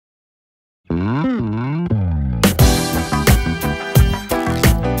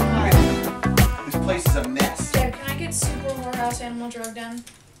Whorehouse Animal Drug Den?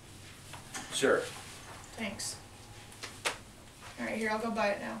 Sure. Thanks. Alright, here, I'll go buy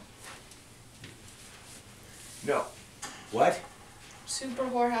it now. No. What? Super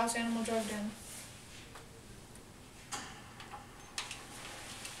Whorehouse Animal Drug Den.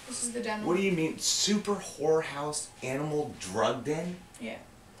 This is the den. What do you mean, Super Whorehouse Animal Drug Den? Yeah.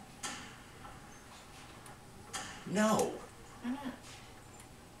 No. Why not?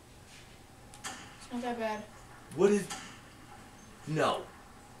 It's not that bad. What is... No.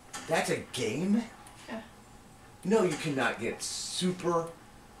 That's a game? Yeah. No, you cannot get Super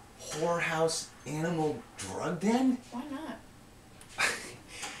Whorehouse Animal Drug Den? Why not?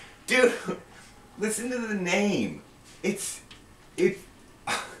 Dude, listen to the name. It's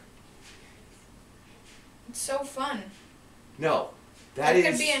so fun. No. It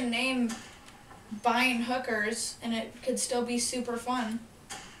could be a name buying hookers and it could still be super fun.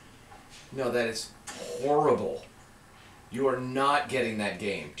 No, that is horrible. You are not getting that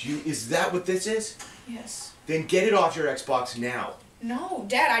game. Is that what this is? Yes. Then get it off your Xbox now. No,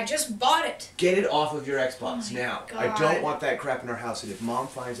 Dad, I just bought it. Get it off of your Xbox now. God. I don't want that crap in our house, and if Mom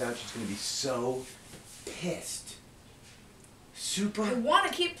finds out, she's going to be so pissed. I want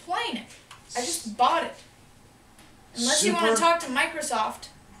to keep playing it. I just bought it. Unless you want to talk to Microsoft.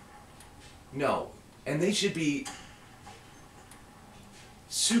 No. And they should be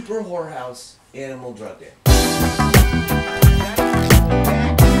Super Whorehouse Animal Drug Den.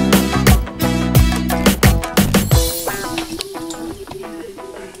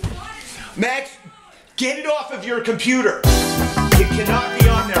 Max, get it off of your computer. It cannot be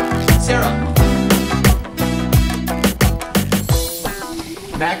on there. Sarah.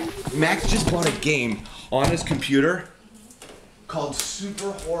 Max just bought a game on his computer called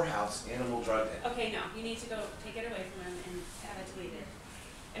Super Whorehouse Animal Drug Den. Okay, no, you need to go take it away from him and have it deleted.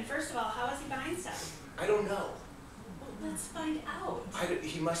 And first of all, how is he buying stuff? I don't know. Well, let's find out.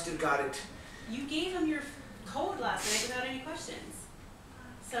 He must have got it. You gave him your code last night without any questions.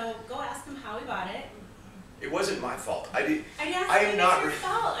 So go ask him how he bought it. It wasn't my fault. I am it's not. your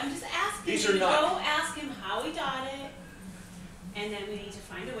fault. I'm just asking These you are to not. go ask him how he got it. And then we need to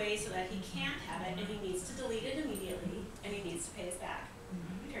find a way so that he can't have it, and he needs to delete it immediately, and he needs to pay us back.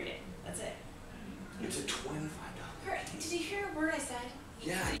 Period. That's it. It's a $25. Did you hear a word I said?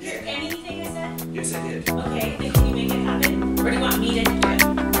 Yeah, I Did you hear did. anything I said? Yes, I did. Okay, then can you make it happen? Or do you want me to do it?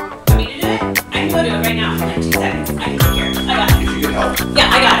 Want me to do it? I can go do it right now in like 2 seconds. I can take care of it. I got it. If you could help. Yeah,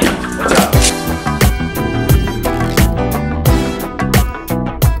 I got it.